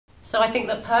So I think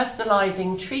that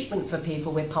personalising treatment for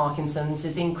people with Parkinson's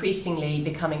is increasingly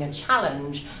becoming a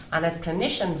challenge, and as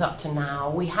clinicians up to now,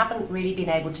 we haven't really been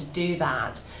able to do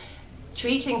that.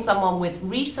 Treating someone with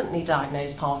recently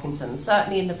diagnosed Parkinson's,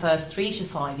 certainly in the first 3 to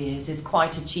 5 years, is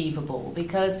quite achievable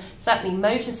because certainly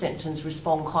motor symptoms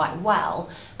respond quite well.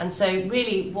 And so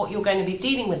really what you're going to be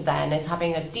dealing with then is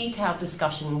having a detailed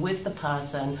discussion with the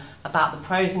person about the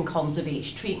pros and cons of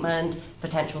each treatment,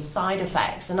 potential side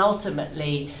effects, and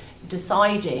ultimately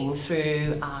deciding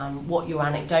through what your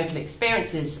anecdotal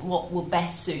experience is, what will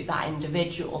best suit that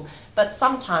individual. But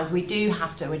sometimes we do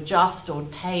have to adjust or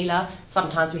tailor,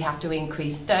 sometimes we have to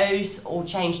increase dose or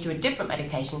change to a different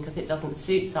medication because it doesn't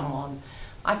suit someone.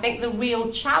 I think the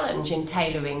real challenge in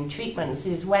tailoring treatments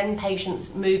is when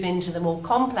patients move into the more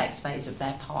complex phase of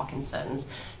their Parkinson's,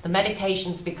 the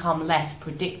medications become less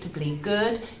predictably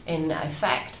good in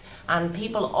effect, and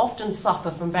people often suffer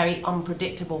from very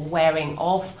unpredictable wearing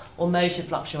off or motor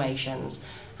fluctuations.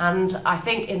 And I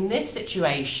think in this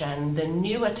situation, the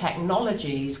newer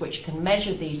technologies which can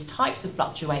measure these types of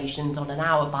fluctuations on an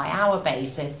hour-by-hour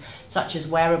basis, such as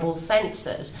wearable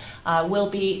sensors, will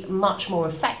be much more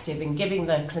effective in giving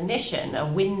the clinician a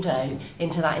window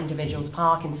into that individual's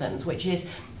Parkinson's, which is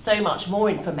so much more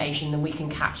information than we can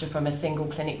capture from a single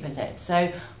clinic visit.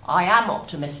 So I am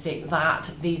optimistic that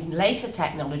these later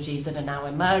technologies that are now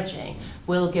emerging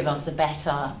will give us a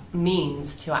better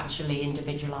means to actually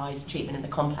individualise treatment in the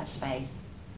complex phase.